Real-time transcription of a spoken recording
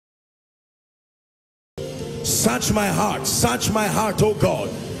Search my heart, oh God.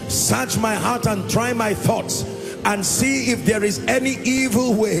 Search my heart and try my thoughts, and see if there is any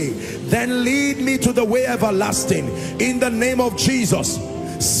evil way. Then lead me to the way everlasting. In the name of Jesus,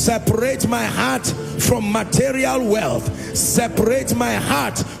 separate my heart from material wealth. Separate my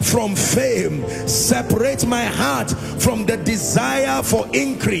heart from fame. Separate my heart from the desire for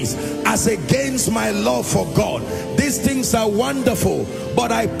increase as against my love for God. These things are wonderful,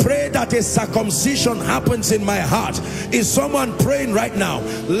 but I pray that a circumcision happens in my heart. Is someone praying right now?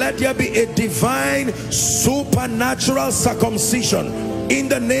 Let there be a divine supernatural circumcision in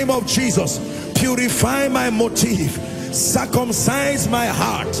the name of Jesus. Purify my motive, circumcise my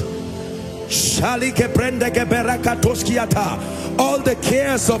heart. All the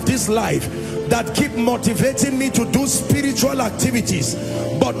cares of this life that keep motivating me to do spiritual activities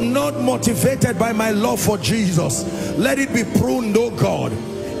but not motivated by my love for Jesus, let it be pruned, oh God.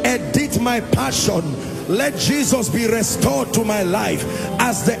 Edit my passion. Let Jesus be restored to my life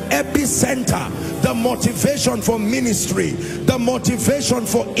as the epicenter, the motivation for ministry, the motivation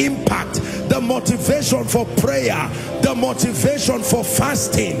for impact, the motivation for prayer, the motivation for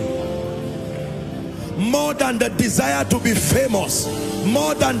fasting. More than the desire to be famous,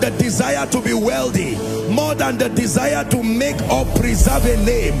 more than the desire to be wealthy, more than the desire to make or preserve a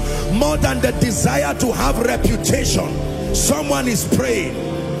name, more than the desire to have reputation. Someone is praying.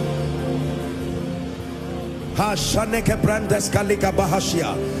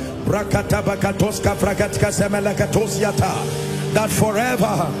 That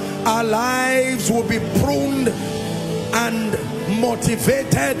forever our lives will be pruned and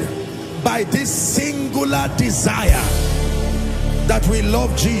motivated by this singular desire that we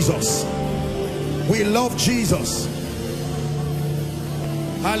love Jesus. We love Jesus.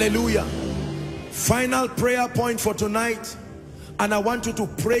 Hallelujah. Final prayer point for tonight, and I want you to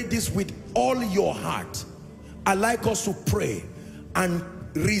pray this with all your heart. I like us to pray and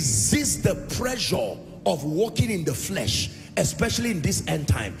resist the pressure of walking in the flesh, especially in this end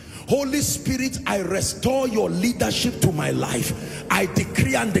time. Holy Spirit, I restore your leadership to my life. I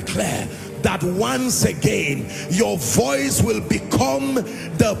decree and declare that once again your voice will become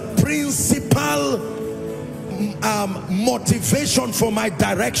the principal motivation for my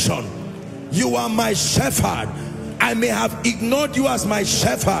direction. You are my shepherd. I may have ignored you as my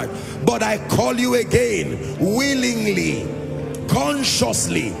shepherd, but I call you again, willingly,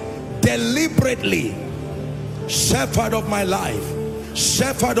 consciously, deliberately. Shepherd of my life,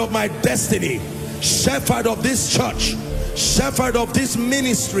 shepherd of my destiny, shepherd of this church, shepherd of this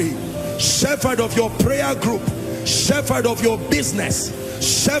ministry, shepherd of your prayer group, shepherd of your business,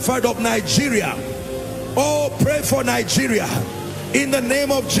 shepherd of Nigeria. Oh, pray for Nigeria in the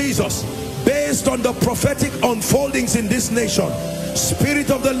name of Jesus, based on the prophetic unfoldings in this nation.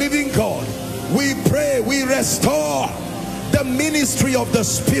 Spirit of the living God, we pray, we restore the ministry of the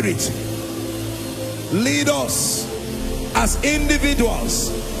Spirit. Lead us as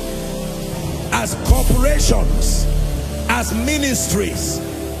individuals, as corporations, as ministries,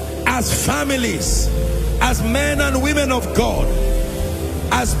 as families, as men and women of God,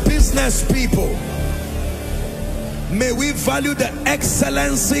 as business people. May we value the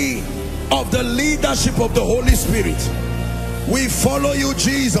excellency of the leadership of the Holy Spirit. We follow you,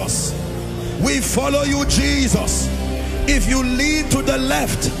 Jesus. We follow you, Jesus. If you lead to the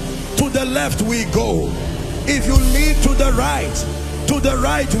left we go. If you lead to the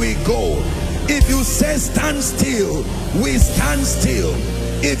right we go. If you say stand still, we stand still.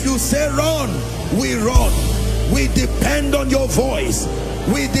 If you say run, we run. We depend on your voice.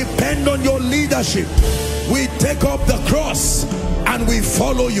 We depend on your leadership. We take up the cross and we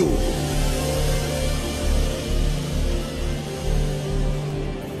follow you.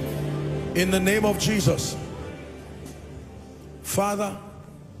 In the name of Jesus. Father,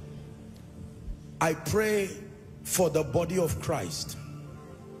 I pray for the body of Christ.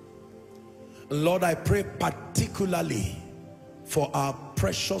 Lord, I pray particularly for our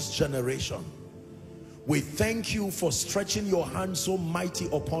precious generation. We thank you for stretching your hand so mighty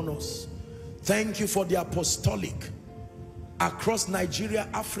upon us. Thank you for the apostolic across Nigeria,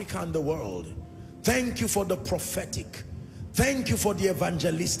 Africa, and the world. Thank you for the prophetic. Thank you for the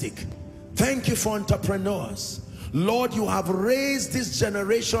evangelistic. Thank you for entrepreneurs. Lord, you have raised this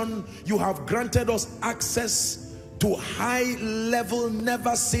generation. You have granted us access to high level,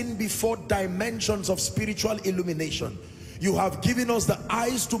 never seen before dimensions of spiritual illumination. You have given us the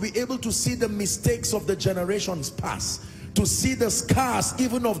eyes to be able to see the mistakes of the generations past, to see the scars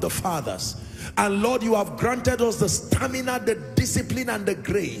even of the fathers. And Lord, you have granted us the stamina, the discipline, and the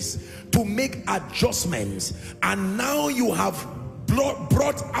grace to make adjustments. And now you have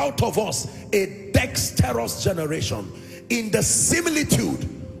brought out of us a dexterous generation in the similitude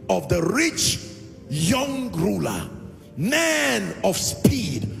of the rich young ruler, man of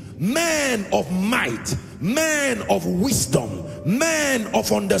speed, man of might, man of wisdom, man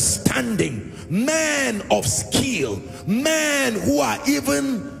of understanding, man of skill, man who are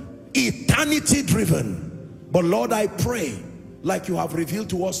even eternity driven. But Lord, I pray, like you have revealed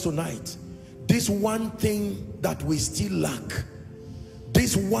to us tonight, this one thing that we still lack,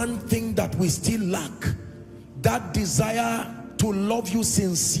 this one thing that we still lack, that desire to love you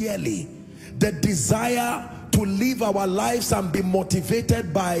sincerely, the desire to live our lives and be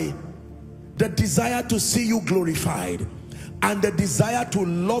motivated by the desire to see you glorified, and the desire to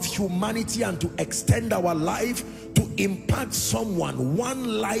love humanity and to extend our life to impact someone,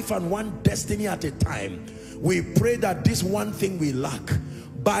 one life and one destiny at a time. We pray that this one thing we lack,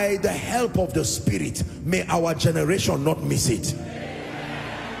 by the help of the Spirit, may our generation not miss it.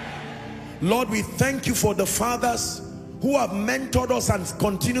 Lord, we thank you for the fathers who have mentored us and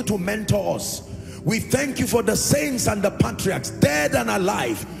continue to mentor us. We thank you for the saints and the patriarchs, dead and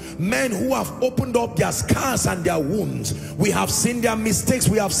alive, men who have opened up their scars and their wounds. We have seen their mistakes,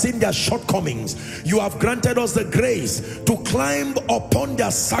 we have seen their shortcomings. You have granted us the grace to climb upon their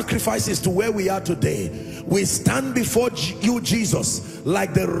sacrifices to where we are today. We stand before you, Jesus,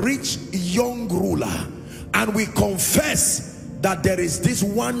 like the rich young ruler, and we confess that there is this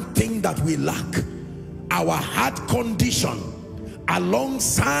one thing that we lack: our heart condition,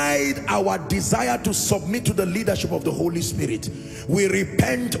 alongside our desire to submit to the leadership of the Holy Spirit. We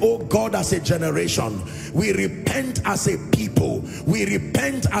repent, oh God, as a generation. We repent as a people. We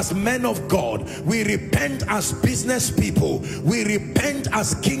repent as men of God. We repent as business people. We repent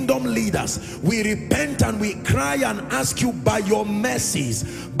as kingdom leaders. We repent and we cry and ask you, by your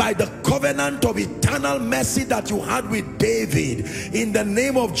mercies, by the covenant of eternal mercy that you had with David, in the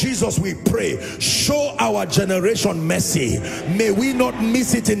name of Jesus we pray, show our generation mercy. May we not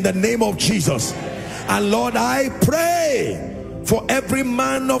miss it in the name of Jesus. And Lord, I pray for every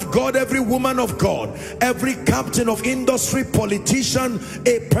man of God, every woman of God, every captain of industry, politician,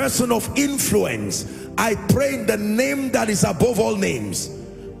 a person of influence. I pray in the name that is above all names,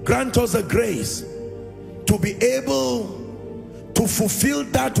 grant us the grace to be able to fulfill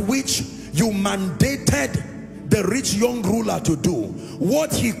that which you mandated the rich young ruler to do.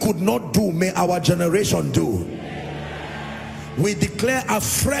 What he could not do, may our generation do. We declare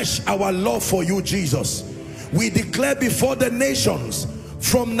afresh our love for you, Jesus. We declare before the nations,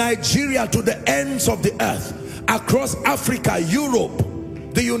 from Nigeria to the ends of the earth, across Africa, Europe,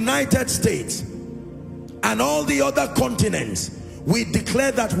 the United States, and all the other continents, we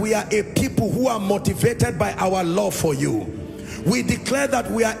declare that we are a people who are motivated by our love for you. We declare that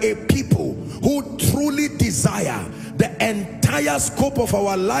we are a people who truly desire, the entire scope of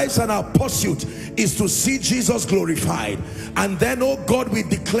our lives and our pursuit is to see Jesus glorified. And then, oh God, we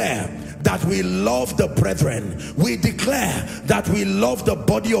declare that we love the brethren. We declare that we love the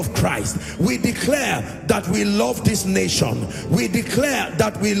body of Christ. We declare that we love this nation. We declare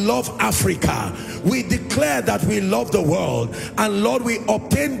that we love Africa. We declare that we love the world. And Lord, we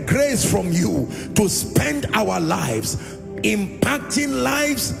obtain grace from you to spend our lives impacting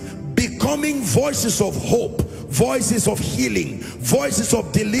lives, becoming voices of hope, voices of healing, voices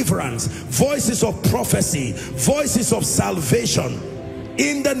of deliverance, voices of prophecy, voices of salvation,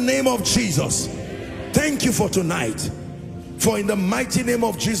 in the name of Jesus. Thank you for tonight, for in the mighty name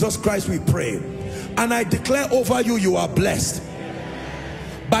of Jesus Christ we pray. And I declare over you, you are blessed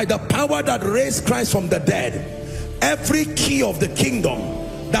by the power that raised Christ from the dead. Every key of the kingdom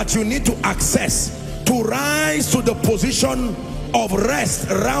that you need to access to rise to the position of rest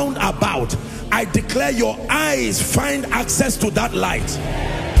round about, I declare your eyes find access to that light.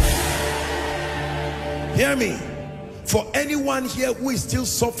 Hear me. For anyone here who is still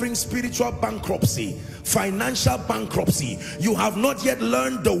suffering spiritual bankruptcy, financial bankruptcy, you have not yet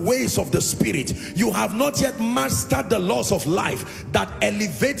learned the ways of the Spirit, you have not yet mastered the laws of life that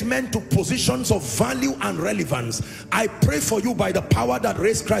elevate men to positions of value and relevance, I pray for you by the power that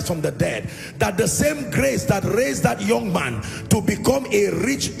raised Christ from the dead, that the same grace that raised that young man to become a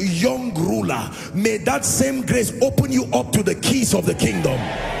rich young ruler, may that same grace open you up to the keys of the kingdom.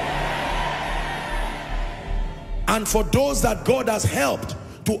 And for those that God has helped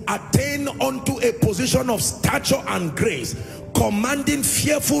to attain unto a position of stature and grace, commanding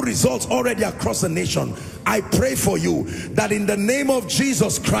fearful results already across the nation, I pray for you that in the name of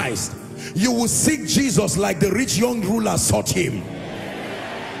Jesus Christ, you will seek Jesus like the rich young ruler sought him.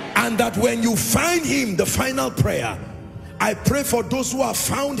 And that when you find him, the final prayer, I pray for those who have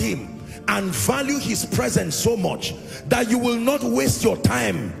found him, and value his presence so much that you will not waste your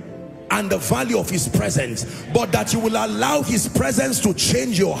time and the value of his presence, but that you will allow his presence to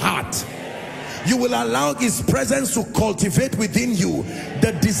change your heart. You will allow his presence to cultivate within you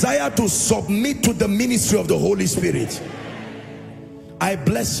the desire to submit to the ministry of the Holy Spirit. I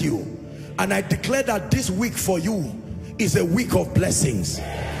bless you, and I declare that this week for you is a week of blessings,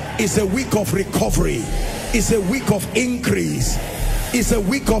 is a week of recovery, is a week of increase, is a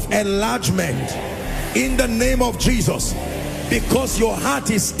week of enlargement in the name of Jesus. Because your heart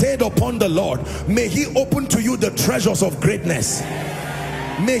is stayed upon the Lord, may he open to you the treasures of greatness.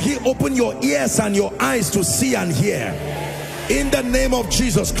 May he open your ears and your eyes to see and hear in the name of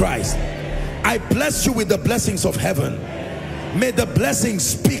Jesus Christ. I bless you with the blessings of heaven. May the blessings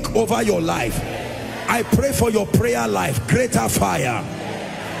speak over your life. I pray for your prayer life, greater fire.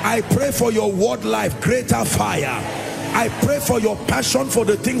 I pray for your word life, greater fire. I pray for your passion for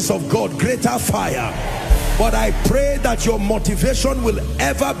the things of God, greater fire. But I pray that your motivation will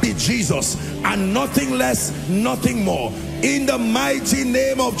ever be Jesus and nothing less, nothing more, in the mighty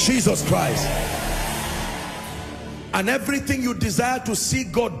name of Jesus Christ. And everything you desire to see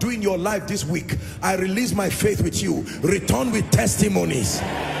God do in your life this week, I release my faith with you. Return with testimonies.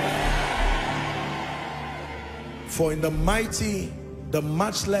 For in the mighty, the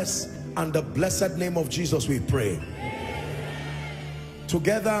matchless, and the blessed name of Jesus we pray.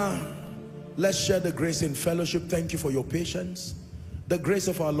 Together, let's share the grace in fellowship. Thank you for your patience. The grace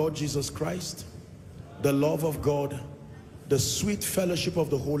of our Lord Jesus Christ, the love of God, the sweet fellowship of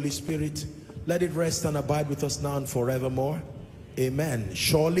the Holy Spirit, let it rest and abide with us now and forevermore. Amen.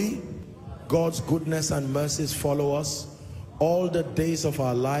 Surely God's goodness and mercies follow us all the days of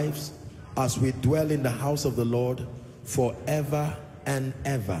our lives as we dwell in the house of the Lord forever and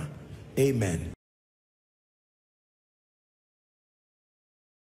ever. Amen.